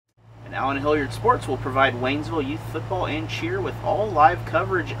Allen Hilliard Sports will provide Waynesville youth football and cheer with all live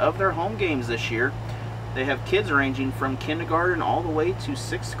coverage of their home games this year. They have kids ranging from kindergarten all the way to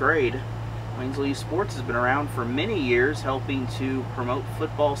 6th grade. Waynesville Youth Sports has been around for many years, helping to promote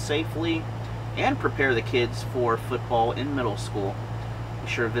football safely and prepare the kids for football in middle school.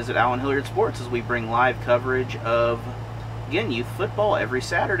 Be sure to visit Allen Hilliard Sports as we bring live coverage of, again, youth football every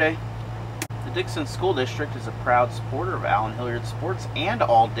Saturday. The Dixon School District is a proud supporter of Allen Hilliard Sports and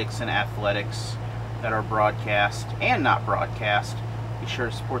all Dixon athletics that are broadcast and not broadcast. Be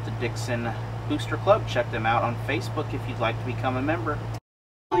sure to support the Dixon Booster Club. Check them out on Facebook if you'd like to become a member.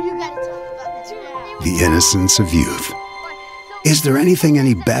 The innocence of youth. Is there anything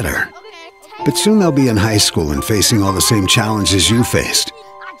any better? But soon they'll be in high school and facing all the same challenges you faced.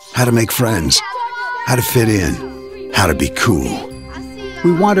 How to make friends, how to fit in, how to be cool.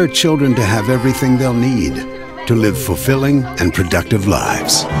 We want our children to have everything they'll need to live fulfilling and productive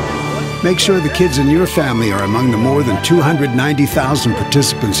lives. Make sure the kids in your family are among the more than 290,000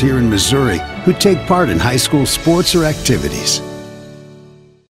 participants here in Missouri who take part in high school sports or activities.